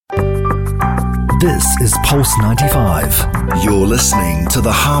This is Pulse 95. You're listening to the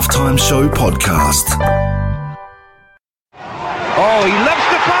Halftime Show podcast. Oh, he loves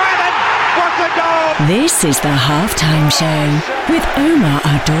to fire then. What a goal! This is the Halftime Show with Omar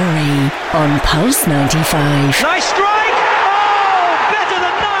Adori on Pulse 95. Nice strike! Oh, better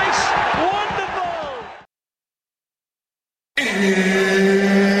than nice! Wonderful!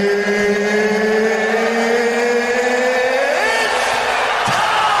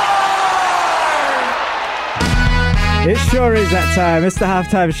 It sure is that time. It's the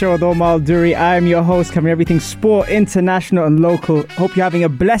Halftime Show with Omar Duri. I'm your host, covering everything sport, international and local. Hope you're having a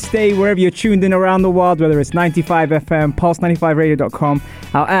blessed day wherever you're tuned in around the world, whether it's 95 FM, pulse95radio.com,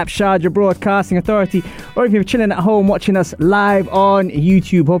 our app, Sharjah Broadcasting Authority, or if you're chilling at home watching us live on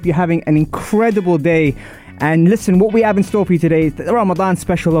YouTube. Hope you're having an incredible day. And listen, what we have in store for you today is the Ramadan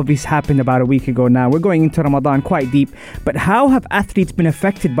special obviously happened about a week ago now. We're going into Ramadan quite deep. But how have athletes been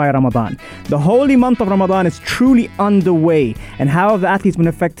affected by Ramadan? The holy month of Ramadan is truly underway. And how have the athletes been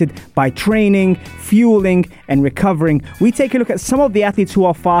affected by training, fueling, and recovering? We take a look at some of the athletes who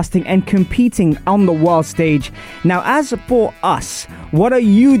are fasting and competing on the world stage. Now, as for us, what are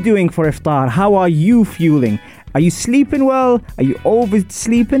you doing for iftar? How are you fueling? Are you sleeping well? Are you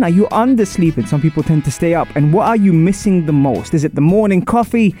oversleeping? Are you undersleeping? Some people tend to stay up. And what are you missing the most? Is it the morning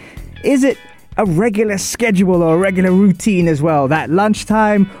coffee? Is it a regular schedule or a regular routine as well? That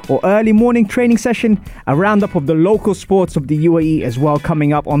lunchtime or early morning training session? A roundup of the local sports of the UAE as well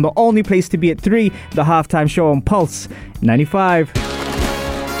coming up on the only place to be at 3, the Halftime Show on Pulse 95.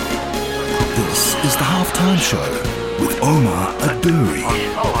 This is the Halftime Show with Omar Aduri.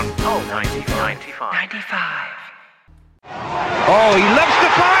 On Pulse 95. Oh, he loves to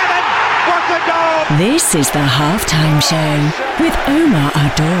fire then. What a goal! This is the Halftime Show with Omar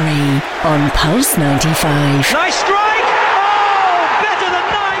Adori on Pulse 95. Nice strike! Oh, better than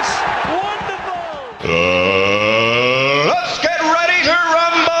nice! Wonderful! Let's get ready to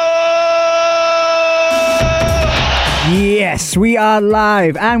rumble! Yes, we are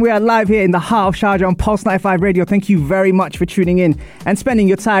live, and we are live here in the heart of Sharjah on Pulse 95 Radio. Thank you very much for tuning in and spending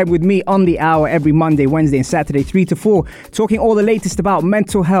your time with me on the hour every Monday, Wednesday and Saturday, 3 to 4, talking all the latest about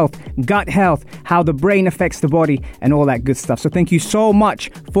mental health, gut health, how the brain affects the body, and all that good stuff. So thank you so much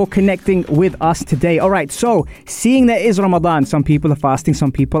for connecting with us today. All right, so seeing there is Ramadan, some people are fasting,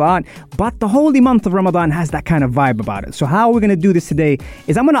 some people aren't, but the holy month of Ramadan has that kind of vibe about it. So how we're going to do this today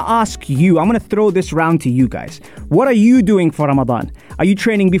is I'm going to ask you, I'm going to throw this round to you guys. What are you doing for Ramadan? Are you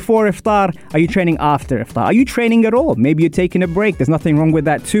training before iftar? Are you training after iftar? Are you training at all? Maybe you're taking a break. There's nothing wrong with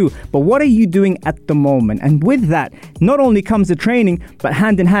that too. But what are you doing at the moment? And with that, not only comes the training, but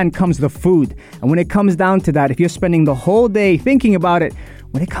hand in hand comes the food. And when it comes down to that, if you're spending the whole day thinking about it,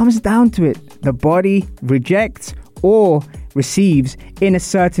 when it comes down to it, the body rejects or receives in a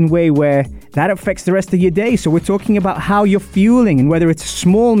certain way where that affects the rest of your day. So we're talking about how you're fueling, and whether it's a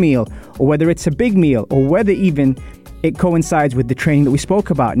small meal or whether it's a big meal or whether even it coincides with the training that we spoke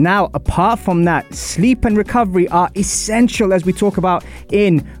about. Now, apart from that, sleep and recovery are essential as we talk about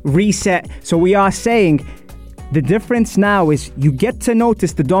in Reset. So we are saying the difference now is you get to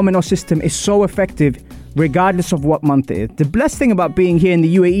notice the domino system is so effective regardless of what month it is. The blessed thing about being here in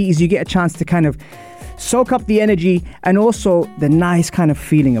the UAE is you get a chance to kind of soak up the energy and also the nice kind of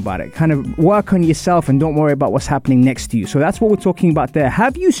feeling about it. Kind of work on yourself and don't worry about what's happening next to you. So that's what we're talking about there.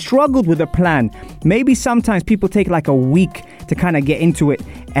 Have you struggled with a plan? Maybe sometimes people take like a week to kind of get into it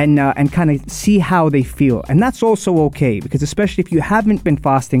and kind of see how they feel. And that's also okay, because especially if you haven't been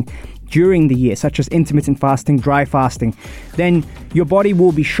fasting during the year, such as intermittent fasting, dry fasting, then your body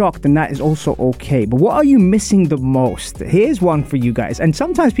will be shocked, and that is also okay. But what are you missing the most? Here's one for you guys. And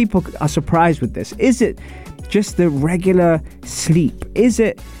sometimes people are surprised with this. Is it just the regular sleep? Is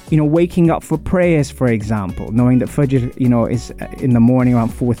it, waking up for prayers, for example, knowing that Fajr, is in the morning around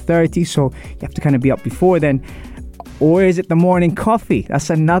 4:30, so you have to kind of be up before then? Or is it the morning coffee? That's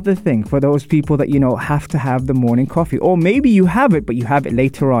another thing for those people that, have to have the morning coffee. Or maybe you have it, but you have it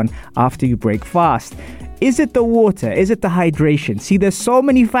later on after you break fast. Is it the water? Is it the hydration? See, there's so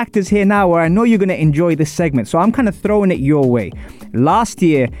many factors here now where I know you're going to enjoy this segment. So I'm kind of throwing it your way. Last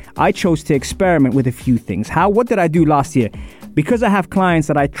year, I chose to experiment with a few things. What did I do last year? Because I have clients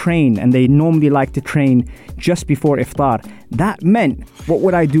that I train and they normally like to train just before iftar, that meant, what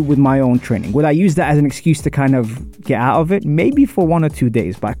would I do with my own training? Would I use that as an excuse to kind of get out of it? Maybe for 1 or 2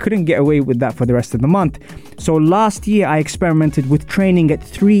 days, but I couldn't get away with that for the rest of the month. So last year, I experimented with training at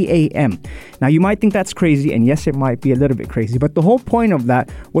 3 a.m. Now, you might think that's crazy, and yes, it might be a little bit crazy, but the whole point of that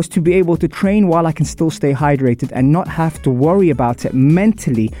was to be able to train while I can still stay hydrated and not have to worry about it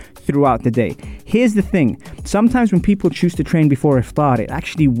mentally throughout the day. Here's the thing. Sometimes when people choose to train before iftar, it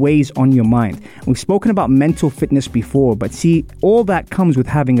actually weighs on your mind. We've spoken about mental fitness before, but see, all that comes with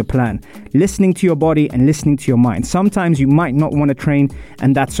having a plan, listening to your body and listening to your mind. Sometimes you might not want to train,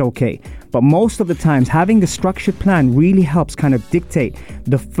 and that's okay. But most of the times, having a structured plan really helps kind of dictate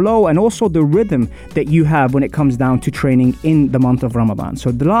the flow and also the rhythm that you have when it comes down to training in the month of Ramadan.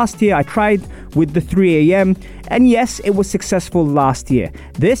 So the last year, I tried with the 3 a.m. and yes, it was successful last year.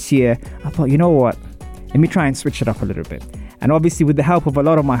 This year, I thought, you know what? Let me try and switch it up a little bit. And obviously with the help of a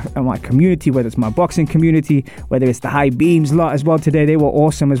lot of my community, whether it's my boxing community, whether it's the high beams lot as well today, they were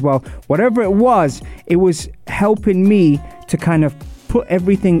awesome as well. Whatever it was helping me to kind of put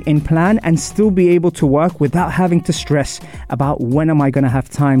everything in plan and still be able to work without having to stress about when am I going to have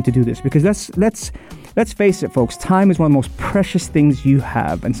time to do this. Because let's face it, folks, time is one of the most precious things you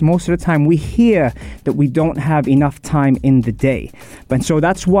have. And so most of the time we hear that we don't have enough time in the day. And so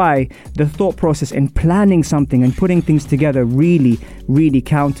that's why the thought process in planning something and putting things together really, really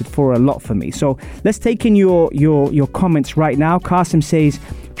counted for a lot for me. So let's take in your comments right now. Qasim says,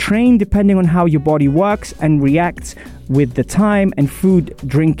 train depending on how your body works and reacts with the time and food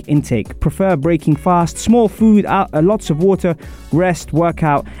drink intake. Prefer breaking fast, small food, lots of water, rest,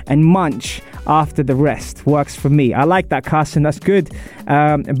 workout, and munch after the rest. Works for me. I like that, Qasim. That's good.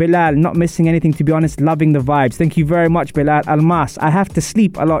 Bilal, not missing anything, to be honest. Loving the vibes. Thank you very much, Bilal. Almas, I have to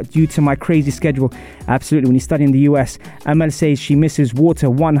sleep a lot due to my crazy schedule. Absolutely. When you study in the US. Amal says she misses water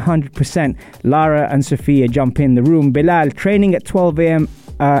 100%. Lara and Sophia jump in the room. Bilal, training at 12 a.m.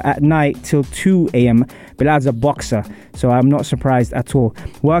 At night till 2 a.m. Bilal's a boxer, so I'm not surprised at all.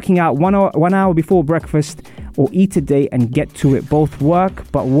 Working out 1 hour before breakfast or eat a day and get to it. Both work,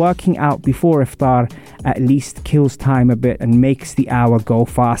 but working out before iftar at least kills time a bit and makes the hour go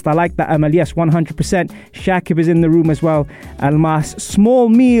fast. I like that, Amal. Yes, 100%. Shakib is in the room as well. Almas, small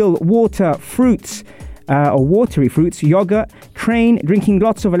meal, water, fruits, or watery fruits, yogurt, train, drinking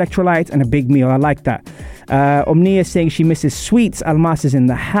lots of electrolytes, and a big meal. I like that. Omnia saying she misses sweets. Almas is in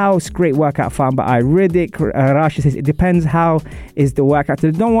the house. Great workout found by Riddick. Rashid says it depends how is the workout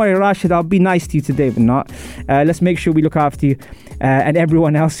today. Don't worry, Rashid, I'll be nice to you today, but not. Let's make sure we look after you and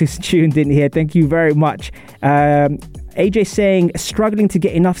everyone else who's tuned in here. Thank you very much. AJ saying struggling to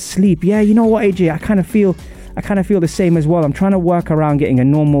get enough sleep. Yeah, you know what, AJ, I kind of feel the same as well. I'm trying to work around getting a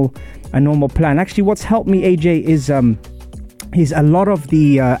normal plan. Actually, what's helped me, AJ, is a lot of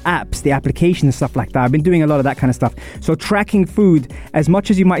the apps, the applications and stuff like that. I've been doing a lot of that kind of stuff. So tracking food, as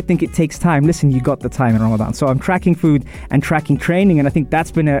much as you might think it takes time, listen, you got the time in Ramadan. So I'm tracking food and tracking training, and I think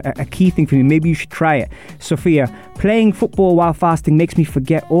that's been a key thing for me. Maybe you should try it. Sophia, playing football while fasting makes me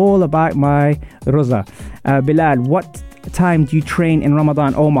forget all about my roza. Bilal, what time do you train in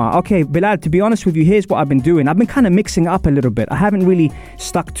Ramadan? Omar. Okay, Bilal, to be honest with you, here's what I've been doing. I've been kind of mixing up a little bit. I haven't really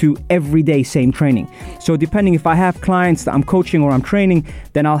stuck to everyday same training. So depending if I have clients that I'm coaching or I'm training,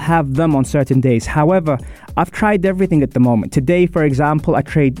 then I'll have them on certain days. However, I've tried everything at the moment. Today, for example, I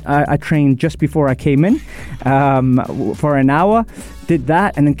trained just before I came in for an hour, did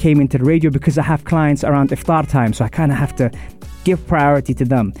that, and then came into the radio because I have clients around iftar time. So I kind of have to give priority to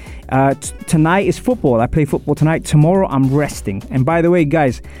them. Tonight is football. I play football tonight. Tomorrow I'm resting. And by the way,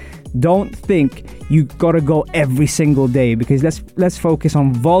 guys, don't think you gotta go every single day, because let's focus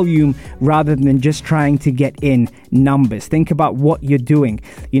on volume rather than just trying to get in numbers. Think about what you're doing.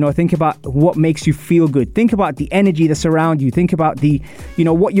 Think about what makes you feel good. Think about the energy that's around you. Think about the,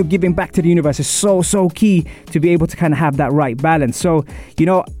 what you're giving back to the universe is so key to be able to kind of have that right balance. So,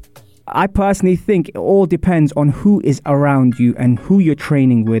 I personally think it all depends on who is around you and who you're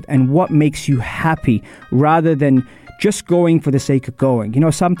training with and what makes you happy, rather than just going for the sake of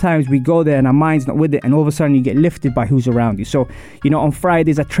going. Sometimes we go there and our mind's not with it, and all of a sudden you get lifted by who's around you. So, on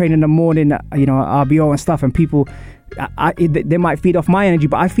Fridays I train in the morning, RBO and stuff, and people, they might feed off my energy,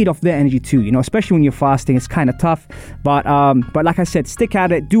 but I feed off their energy too. Especially when you're fasting, it's kind of tough. But like I said, stick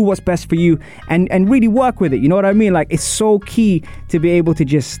at it, do what's best for you, and really work with it. You know what I mean? Like, it's so key to be able to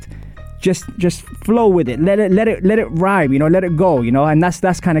just flow with it. Let it rhyme, let it go, and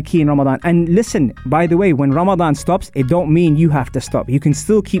that's kind of key in Ramadan. And listen, by the way, when Ramadan stops, it don't mean you have to stop. You can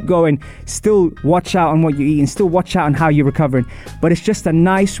still keep going, still watch out on what you eat, and still watch out on how you're recovering. But it's just a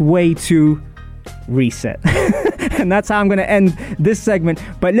nice way to reset. And that's how I'm going to end this segment.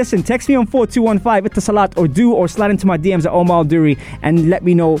 But listen, text me on 4215 Ittasalat or slide into my DMs at Omar Duri and let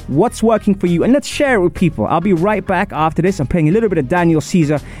me know what's working for you. And let's share it with people. I'll be right back after this. I'm playing a little bit of Daniel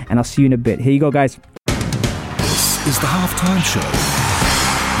Caesar and I'll see you in a bit. Here you go, guys. This is the Halftime Show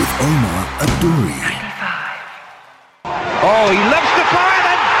with Omar Adouri. Oh, he loves to fire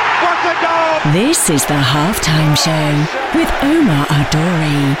then. What a goal! This is the Halftime Show with Omar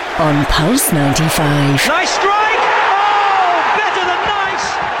Adori on Pulse 95. Nice strike! Oh, better than nice!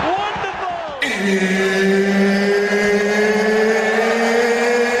 Wonderful!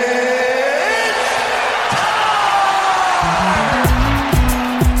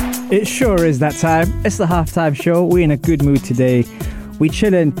 It sure is that time. It's the Halftime Show. We're in a good mood today. We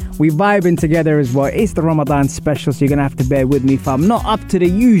chilling, we vibing together as well. It's the Ramadan special, so you're gonna have to bear with me if I'm not up to the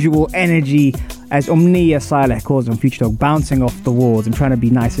usual energy, as Omnia Saleh calls on Future Dog, bouncing off the walls. I'm trying to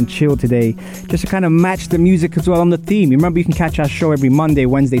be nice and chill today, just to kind of match the music as well on the theme. Remember, you can catch our show every Monday,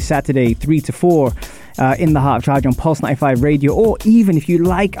 Wednesday, Saturday, 3 to 4. In the Heart of Charge on Pulse 95 Radio, or even if you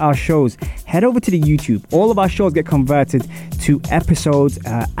like our shows, head over to the YouTube. All of our shows get converted to episodes,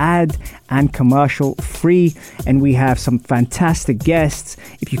 ad and commercial free, and we have some fantastic guests.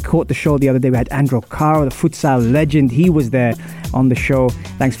 If you caught the show the other day, we had Andrew Caro, the futsal legend. He was there on the show.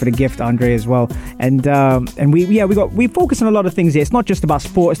 Thanks for the gift, Andre, as well. And we focus on a lot of things here. It's not just about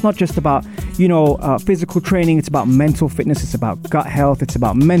sport. It's not just about physical training. It's about mental fitness. It's about gut health. It's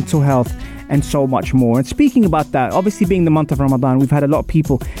about mental health. And so much more. And speaking about that, obviously being the month of Ramadan, we've had a lot of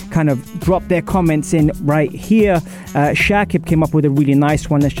people kind of drop their comments in right here. Shakib came up with a really nice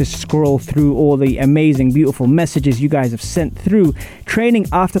one. Let's just scroll through all the amazing, beautiful messages you guys have sent through. Training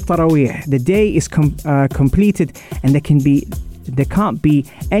after Taraweeh. The day is completed and there can't be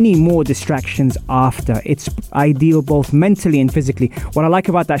any more distractions after. It's ideal both mentally and physically. What I like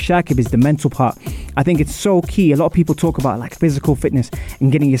about that, Shakib, is the mental part. I think it's so key. A lot of people talk about like physical fitness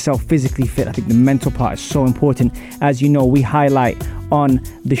and getting yourself physically fit. I think the mental part is so important. As you know, we highlight on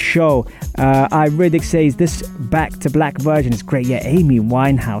the show. Riddick says this Back to Black version is great. Yeah, Amy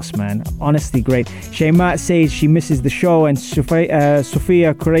Winehouse, man, honestly great. Shaymat says she misses the show, and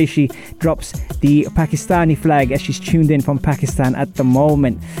Sophia Qureshi drops the Pakistani flag as she's tuned in from Pakistan at the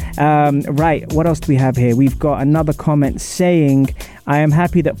moment. Right, what else do we have here? We've got another comment saying, I am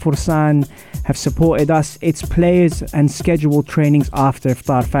happy that Fursan have supported us. It's players and scheduled trainings after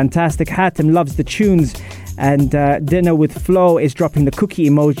iftar. Fantastic. Hatem loves the tunes. And Dinner with Flo is dropping the cookie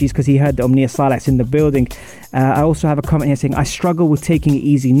emojis because he heard the Omnia Saleh's in the building. I also have a comment here saying, I struggle with taking it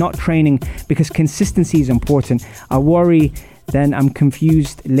easy, not training because consistency is important. I worry then I'm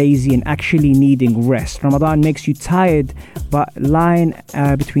confused, lazy, and actually needing rest. Ramadan makes you tired, but line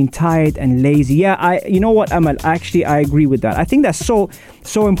between tired and lazy. Yeah, you know what, Amal? Actually, I agree with that. I think that's so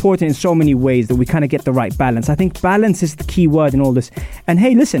important in so many ways that we kind of get the right balance. I think balance is the key word in all this. And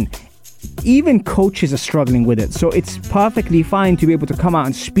hey, listen, even coaches are struggling with it. So it's perfectly fine to be able to come out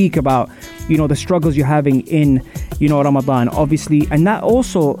and speak about, the struggles you're having in, Ramadan, obviously. And that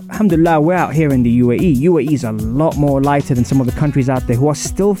also, alhamdulillah, we're out here in the UAE. UAE is a lot more lighter than some of the countries out there who are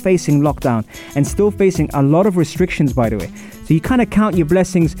still facing lockdown and still facing a lot of restrictions, by the way. So you kind of count your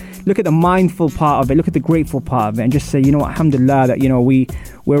blessings, look at the mindful part of it, look at the grateful part of it, and just say, alhamdulillah, that,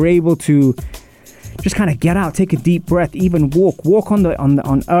 we're able to just kind of get out, take a deep breath, even walk on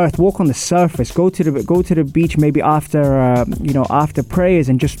earth, walk on the surface, go to the beach maybe after prayers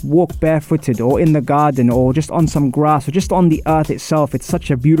and just walk barefooted, or in the garden, or just on some grass, or just on the earth itself. It's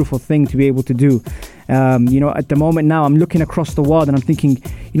such a beautiful thing to be able to do. At the moment now, I'm looking across the world and I'm thinking,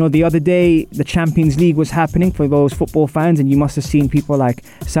 the other day the Champions League was happening for those football fans, and you must have seen people like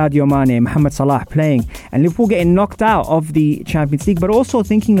Sadio Mane, Mohamed Salah playing, and Liverpool getting knocked out of the Champions League, but also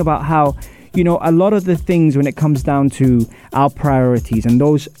thinking about how a lot of the things when it comes down to our priorities, and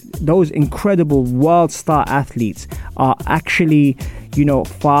those incredible world star athletes are actually,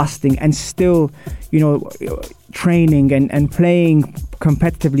 fasting and still, training and playing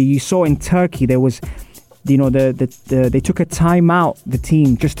competitively. You saw in Turkey, there was, they took a time out, the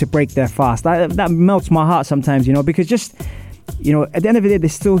team, just to break their fast. That melts my heart sometimes, because just, at the end of the day, they're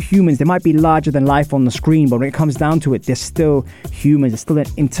still humans. They might be larger than life on the screen, but when it comes down to it, they're still humans. There's still an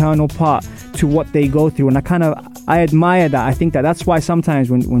internal part to what they go through. And I admire that. I think that's why sometimes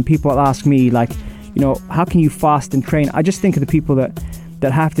when people ask me, like, how can you fast and train? I just think of the people that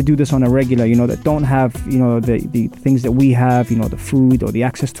have to do this on a regular, that don't have, the things that we have, the food or the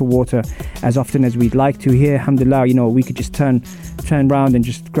access to water as often as we'd like to. Here, alhamdulillah, we could just turn around and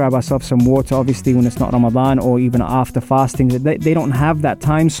just grab ourselves some water, obviously when it's not Ramadan, or even after fasting. They don't have that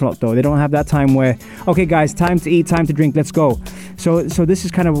time slot though. They don't have that time where, okay guys, time to eat, time to drink, let's go. So this is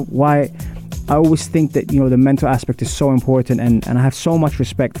kind of why I always think that, the mental aspect is so important, and I have so much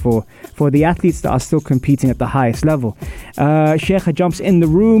respect for the athletes that are still competing at the highest level. Sheikha jumps in the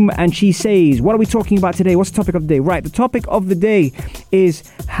room and she says, what are we talking about today? What's the topic of the day? Right, the topic of the day is,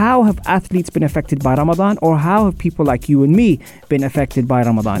 how have athletes been affected by Ramadan, or how have people like you and me been affected by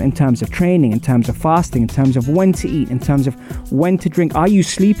Ramadan in terms of training, in terms of fasting, in terms of when to eat, in terms of when to drink? Are you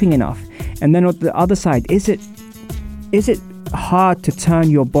sleeping enough? And then on the other side, is it hard to turn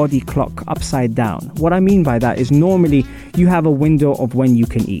your body clock upside down? What I mean by that is, normally you have a window of when you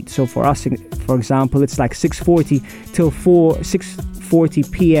can eat. So for us, for example, it's like 6:40 till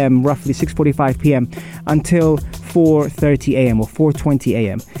 6:40 p.m., roughly 6:45 p.m. until 4:30 a.m. or 4:20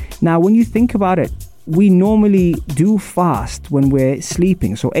 a.m. Now, when you think about it, we normally do fast when we're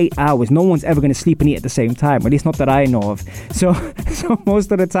sleeping. So 8 hours, no one's ever going to sleep and eat at the same time, at least not that I know of. So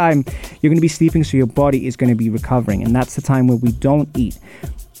most of the time you're going to be sleeping, so your body is going to be recovering, and that's the time where we don't eat.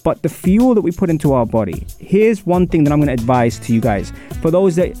 But the fuel that we put into our body, here's one thing that I'm going to advise to you guys. For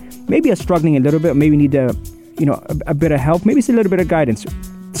those that maybe are struggling a little bit, maybe need a bit of help, maybe it's a little bit of guidance.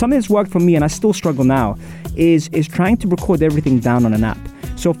 Something that's worked for me, and I still struggle now, is trying to record everything down on an app.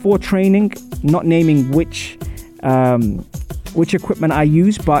 So for training, not naming which equipment I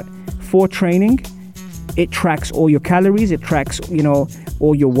use, but for training, it tracks all your calories, it tracks,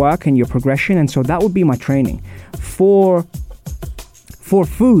 all your work and your progression. And so that would be my training. For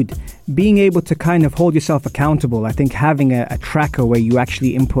food, being able to kind of hold yourself accountable, I think having a tracker where you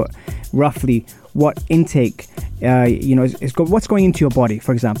actually input roughly what intake what's going into your body,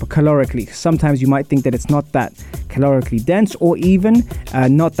 for example, calorically. Sometimes you might think that it's not that calorically dense, or even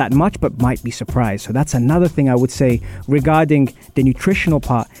not that much, but might be surprised. So that's another thing I would say regarding the nutritional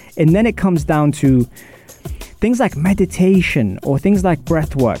part. And then it comes down to things like meditation or things like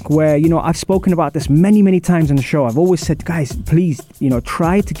breath work, where, I've spoken about this many, many times on the show. I've always said, guys, please,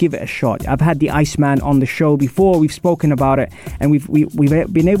 try to give it a shot. I've had the Iceman on the show before. We've spoken about it, and we've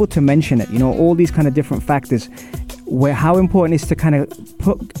been able to mention it, all these kind of different factors, where how important it is to kind of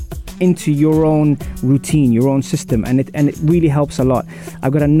put into your own routine, your own system, and it really helps a lot.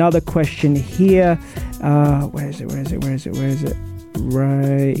 I've got another question here. Where is it?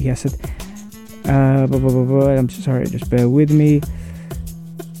 Right, yes. I'm sorry, just bear with me.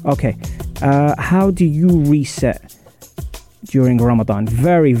 Okay. How do you reset during Ramadan?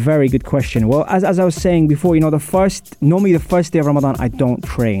 Very, very good question. Well, as I was saying before, normally the first day of Ramadan, I don't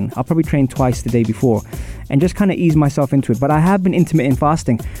train. I'll probably train twice the day before and just kind of ease myself into it. But I have been intermittent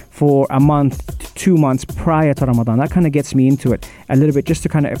fasting for a month, 2 months prior to Ramadan. That kind of gets me into it a little bit, just to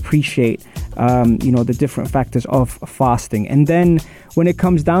kind of appreciate, the different factors of fasting. And then when it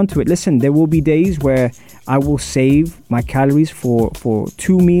comes down to it, listen, there will be days where I will save my calories for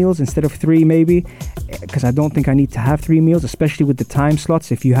 2 meals instead of 3, maybe, because I don't think I need to have 3 meals, especially with the time slots.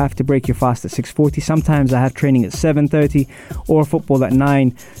 If you have to break your fast at 6:40, sometimes I have training at 7:30 or football at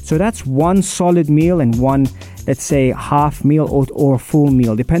 9. So that's one solid meal and one, let's say, half meal or a full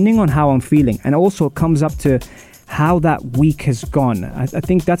meal, depending on how I'm feeling. And also it comes up to how that week has gone. I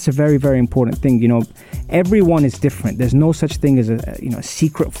think that's a very, very important thing. Everyone is different. There's no such thing as a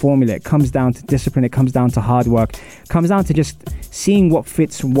secret formula. It comes down to discipline. It comes down to hard work. It comes down to just seeing what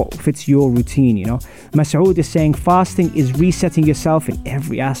fits your routine. Masoud is saying fasting is resetting yourself in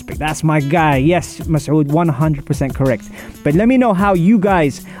every aspect. That's my guy. Yes, Masoud, 100% correct. But let me know how you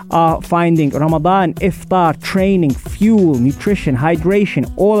guys are finding Ramadan, iftar, training, fuel, nutrition, hydration,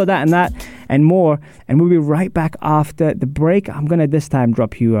 all of that and more. And we'll be right back after the break. I'm going to this time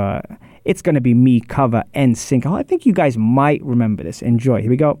drop you, it's going to be me, cover, and sync. I think you guys might remember this. Enjoy. Here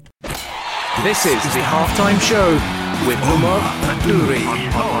we go. This is the halftime show with Umar Nouri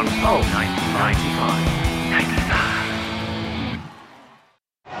on 95.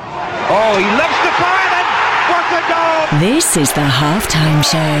 Oh, he loves to fire, and what a goal! This is the halftime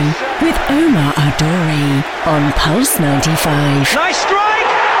show with Omar Adori on Pulse 95. Nice strike!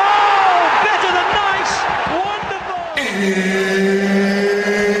 Oh, better than nice! Wonderful!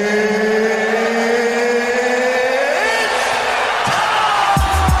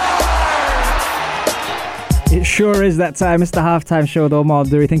 It sure is that time. It's the halftime show with Omar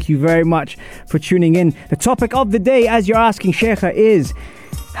Adori. Thank you very much for tuning in. The topic of the day, as you're asking, Sheikha, is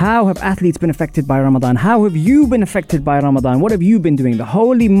how have athletes been affected by Ramadan? How have you been affected by Ramadan? What have you been doing? The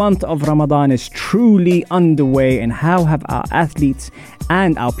holy month of Ramadan is truly underway, and how have our athletes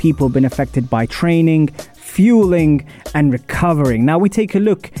and our people been affected by training, fueling and recovering. Now we take a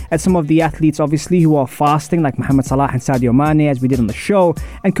look at some of the athletes, obviously, who are fasting, like Mohamed Salah and Sadio Mane, as we did on the show,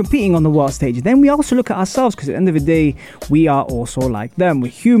 and competing on the world stage. Then we also look at ourselves, because at the end of the day, we are also like them. We're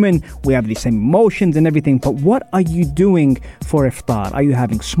human, we have the same emotions and everything. But what are you doing for iftar? Are you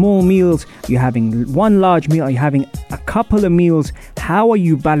having small meals? Are you having one large meal? Are you having a couple of meals? How are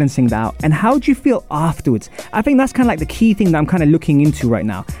you balancing that out? And how do you feel afterwards? I think that's kind of like the key thing that I'm kind of looking into right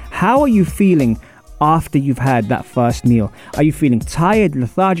now. How are you feeling after you've had that first meal? Are you feeling tired,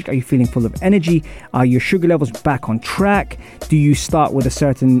 lethargic? Are you feeling full of energy? Are your sugar levels back on track? Do you start with a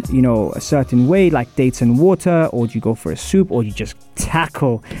certain way, like dates and water, or do you go for a soup, or do you just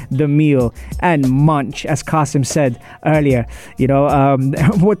tackle the meal and munch, as Qasim said earlier?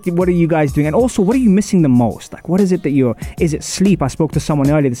 What are you guys doing? And also, what are you missing the most? Like, what is it that is it sleep? I spoke to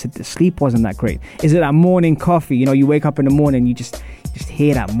someone earlier that said the sleep wasn't that great. Is it that morning coffee? You wake up in the morning, you just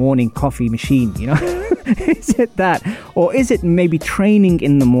hear that morning coffee machine, Is it that? Or is it maybe training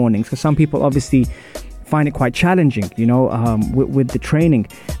in the mornings? Because some people obviously find it quite challenging, with the training.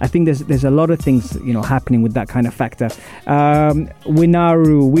 I think there's a lot of things, happening with that kind of factor.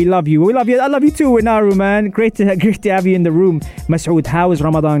 Winaru, we love you. We love you. I love you too, Winaru, man. Great to have you in the room. Masoud, how is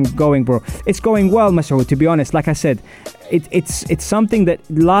Ramadan going, bro? It's going well, Masoud, to be honest. Like I said, it's something that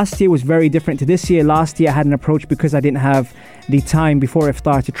last year was very different to this year. Last year I had an approach because I didn't have the time before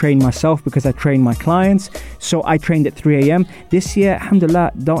iftar to train myself, because I trained my clients. So I trained at 3 a.m. This year,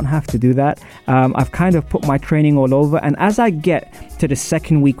 alhamdulillah, don't have to do that. I've kind of put my training all over. And as I get to the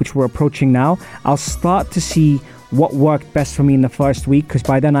second week, which we're approaching now, I'll start to see what worked best for me in the first week, because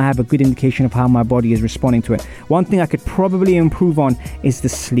by then I have a good indication of how my body is responding to it. One thing I could probably improve on is the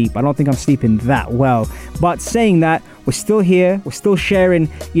sleep. I don't think I'm sleeping that well. But saying that, we're still here. We're still sharing,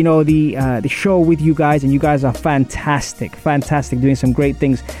 the show with you guys, and you guys are fantastic, doing some great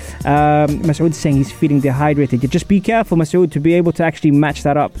things. Masoud is saying he's feeling dehydrated. Just be careful, Masoud, to be able to actually match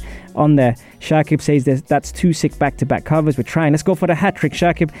that up on there. Shakib says that's 2 sick back-to-back covers. We're trying. Let's go for the hat-trick,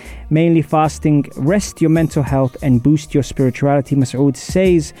 Shakib. Mainly fasting, rest your mental health and boost your spirituality, Masoud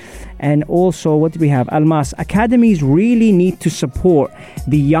says. And also, what do we have? Almas, academies really need to support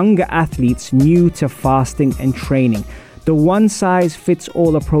the younger athletes new to fasting and training. The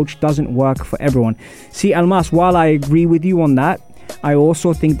one-size-fits-all approach doesn't work for everyone. See, Almas, while I agree with you on that, I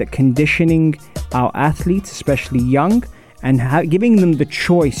also think that conditioning our athletes, especially young, and giving them the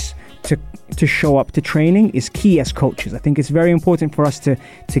choice to show up to training is key as coaches. I think it's very important for us to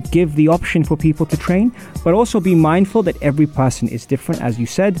give the option for people to train, but also be mindful that every person is different, as you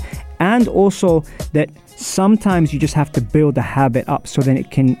said, and also that sometimes you just have to build the habit up so then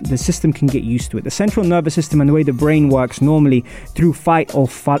the system can get used to it. The central nervous system and the way the brain works normally through fight or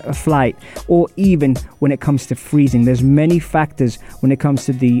flight, or even when it comes to freezing. There's many factors when it comes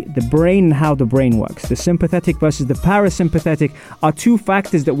to the brain and how the brain works. The sympathetic versus the parasympathetic are two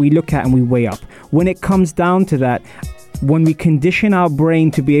factors that we look at and we weigh up. When it comes down to that, when we condition our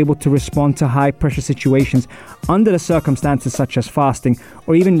brain to be able to respond to high pressure situations under the circumstances such as fasting,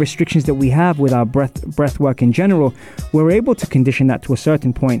 or even restrictions that we have with our breath work in general, we're able to condition that to a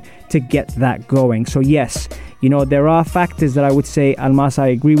certain point to get that going. So yes, there are factors that I would say, Almas, I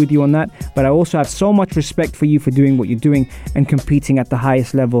agree with you on that, but I also have so much respect for you for doing what you're doing and competing at the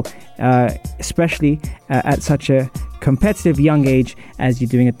highest level, especially at such a competitive young age as you're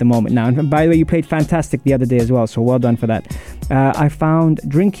doing at the moment now. And by the way, you played fantastic the other day as well, so well done for that. I found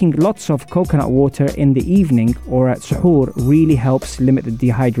drinking lots of coconut water in the evening or at suhoor really helps limit the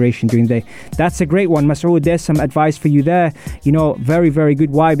dehydration during the day. That's a great one, Masoud. There's some advice for you there. Very, very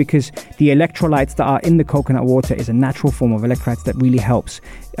good. Why? Because the electrolytes that are in the coconut water is a natural form of electrolytes that really helps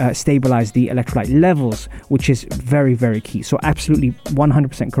stabilize the electrolyte levels, which is very, very key. So absolutely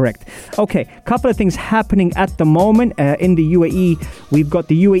 100% correct. Okay, couple of things happening at the moment in the UAE. We've got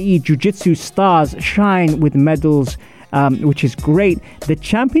the UAE Jiu-Jitsu stars shine with medals, which is great. The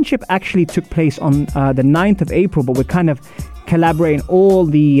championship actually took place on the 9th of April, but we're kind of collaborating all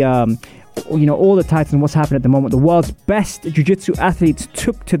the all the titles and what's happening at the moment. The world's best jiu-jitsu athletes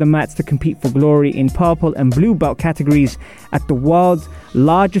took to the mats to compete for glory in purple and blue belt categories at the world's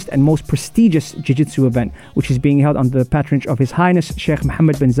largest and most prestigious jiu-jitsu event, which is being held under the patronage of His Highness Sheikh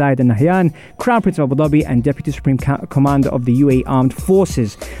Mohammed bin Zayed Al Nahyan, Crown Prince of Abu Dhabi and Deputy Supreme Commander of the UAE Armed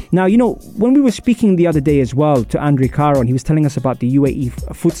Forces. Now, when we were speaking the other day as well to Andre Caron, he was telling us about the UAE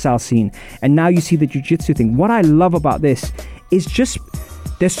futsal scene, and now you see the jiu-jitsu thing. What I love about this is just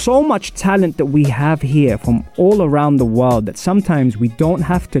there's so much talent that we have here from all around the world that sometimes we don't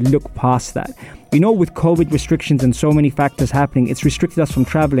have to look past that. With COVID restrictions and so many factors happening, it's restricted us from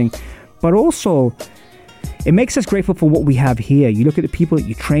traveling. But also, it makes us grateful for what we have here. You look at the people that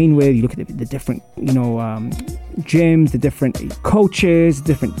you train with, you look at the different, gyms, the different coaches,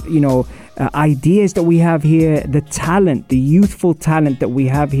 different, ideas that we have here. The talent, the youthful talent that we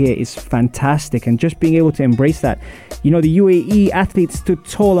have here is fantastic. And just being able to embrace that. The UAE athletes stood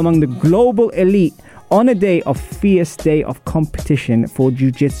tall among the global elite on a fierce day of competition for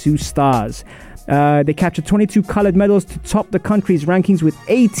jiu-jitsu stars. They captured 22 colored medals to top the country's rankings with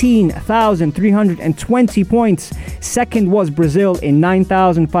 18,320 points. Second was Brazil in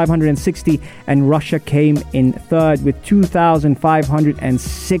 9,560, and Russia came in third with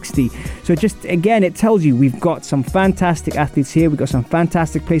 2,560. So just again, it tells you we've got some fantastic athletes here. We've got some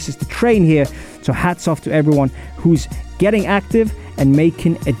fantastic places to train here. So hats off to everyone who's getting active and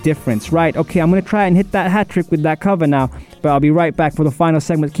making a difference. Right, okay, I'm going to try and hit that hat trick with that cover now, but I'll be right back for the final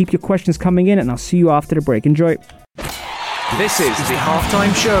segment. Keep your questions coming in, and I'll see you after the break. Enjoy. This is the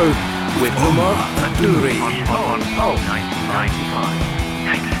halftime show with Omar Adouri on 95.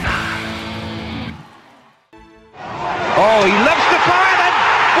 Oh, he loves the fire, then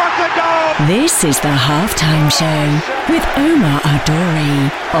what a goal! This is the halftime show with Omar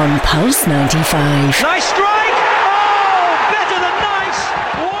Adouri on Pulse 95. Nice strike! Oh, better than nice!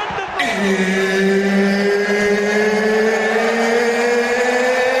 Wonderful!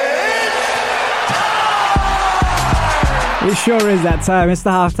 It sure is that time. It's the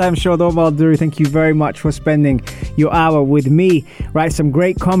halftime show with Omar Adouri. Thank you very much for spending your hour with me. Right, some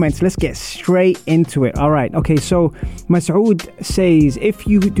great comments. Let's get straight into it. All right. Okay, so Masoud says, if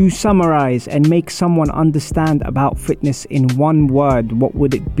you do summarize and make someone understand about fitness in one word, what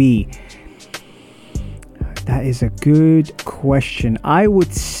would it be? That is a good question. I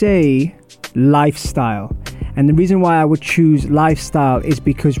would say lifestyle. And the reason why I would choose lifestyle is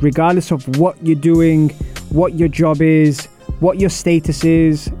because regardless of what you're doing, what your job is, what your status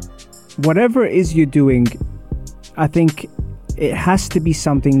is, whatever it is you're doing, I think it has to be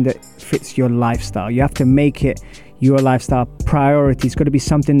something that fits your lifestyle. You have to make it your lifestyle priority. It's got to be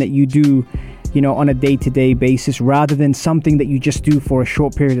something that you do, on a day-to-day basis rather than something that you just do for a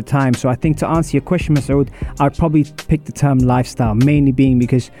short period of time. So I think to answer your question, Masoud, I'd probably pick the term lifestyle, mainly being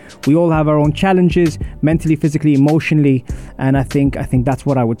because we all have our own challenges, mentally, physically, emotionally, and I think that's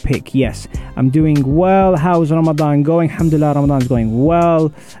what I would pick. Yes, I'm doing well. How's Ramadan going? Alhamdulillah, Ramadan is going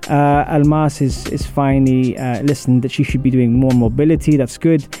well. Almas is finally listening that she should be doing more mobility. That's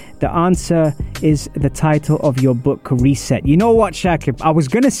good. The answer is the title of your book, Reset. You know what, Shakib? I was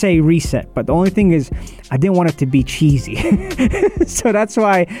going to say Reset, but the only thing is I didn't want it to be cheesy. So that's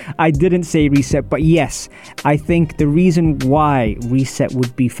why I didn't say Reset. But yes, I think the reason why Reset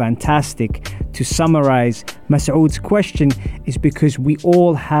would be fantastic to summarize Masoud's question is because we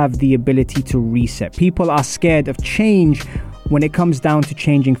all have the ability to reset. People are scared of change when it comes down to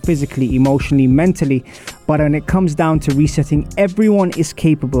changing physically, emotionally, mentally. But when it comes down to resetting, everyone is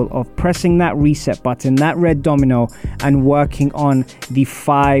capable of pressing that reset button, that red domino, and working on the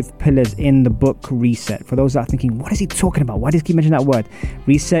 5 pillars in the book Reset. For those that are thinking, what is he talking about? Why does he keep mentioning that word?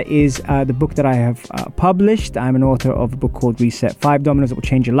 Reset is the book that I have published. I'm an author of a book called Reset, 5 Dominoes That Will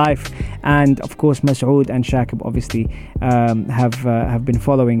Change Your Life. And of course, Masoud and Shakib obviously have been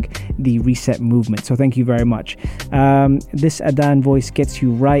following the Reset movement. So thank you very much. This Adan voice gets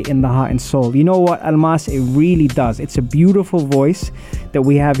you right in the heart and soul. You know what, Almas? It really does. It's a beautiful voice that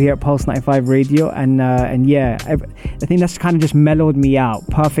we have here at Pulse 95 Radio, and yeah, I think that's kind of just mellowed me out.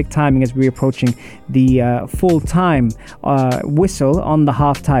 Perfect timing as we're approaching the full-time whistle on the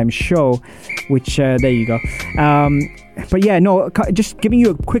halftime show, which there you go. But yeah, no, just giving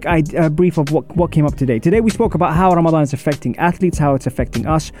you a quick brief of what came up today. Today we spoke about how Ramadan is affecting athletes, how it's affecting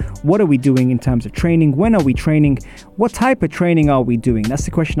us. What are we doing in terms of training? When are we training? What type of training are we doing? That's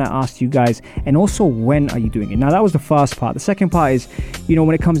the question I asked you guys. And also, when are you doing it? Now, that was the first part. The second part is,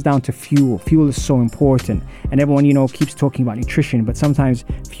 when it comes down to fuel is so important. And everyone, keeps talking about nutrition, but sometimes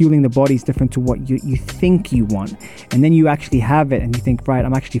fueling the body is different to what you think you want. And then you actually have it and you think, right,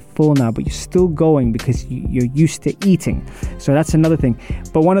 I'm actually full now, but you're still going because you're used to eating. So that's another thing.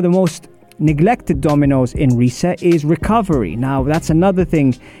 But one of the most neglected dominoes in Reset is recovery. Now, that's another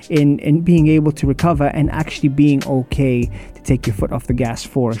thing in being able to recover and actually being okay to take your foot off the gas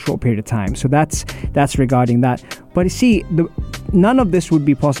for a short period of time. So that's regarding that. But you see, none of this would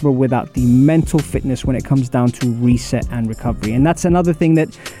be possible without the mental fitness when it comes down to reset and recovery. And that's another thing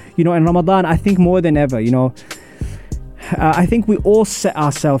that, in Ramadan, I think more than ever, I think we all set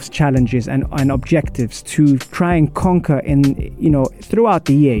ourselves challenges and objectives to try and conquer throughout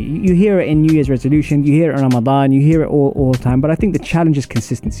the year. You hear it in New Year's resolution, you hear it in Ramadan, you hear it all the time. But I think the challenge is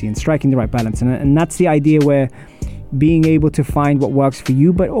consistency and striking the right balance. And that's the idea where, being able to find what works for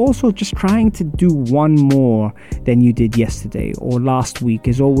you, but also just trying to do one more than you did yesterday or last week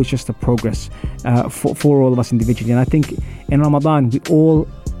is always just a progress for all of us individually. And I think in Ramadan, we all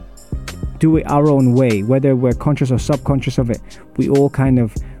do it our own way, whether we're conscious or subconscious of it. We all kind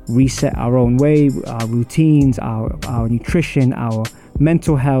of reset our own way, our routines, our nutrition, our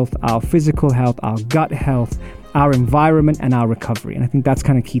mental health, our physical health, our gut health, our environment, and our recovery. And I think that's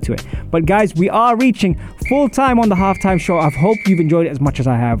kind of key to it. But guys, we are reaching full time on the halftime show. I hope you've enjoyed it as much as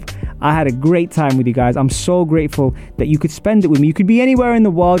I have. I had a great time with you guys. I'm so grateful that you could spend it with me. You could be anywhere in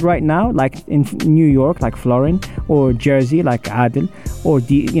the world right now, like in New York, like Florin, or Jersey, like Adil, or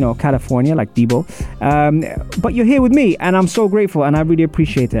California, like Debo. But you're here with me, and I'm so grateful, and I really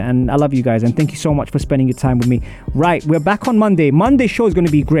appreciate it. And I love you guys, and thank you so much for spending your time with me. Right, we're back on Monday. Monday's show is going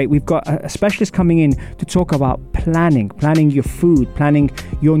to be great. We've got a specialist coming in to talk about planning your food, planning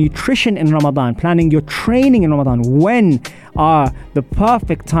your nutrition in Ramadan, planning your training in Ramadan. When are the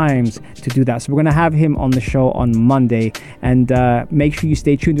perfect times to do that? So we're going to have him on the show on Monday, and make sure you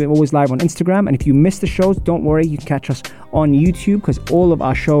stay tuned. We're always live on Instagram, and if you miss the shows, don't worry, you can catch us on YouTube, because all of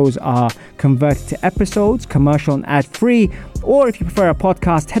our shows are converted to episodes, commercial and ad free. Or if you prefer a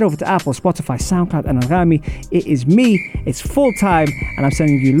podcast, head over to Apple, Spotify, SoundCloud, and Al-Ghami. It is me, it's full time, and I'm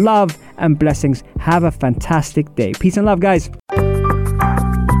sending you love and blessings. Have a fantastic day. Peace and love, guys.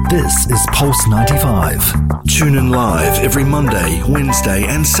 This is Pulse 95. Tune in live every Monday, Wednesday,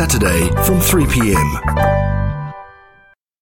 and Saturday from 3 p.m.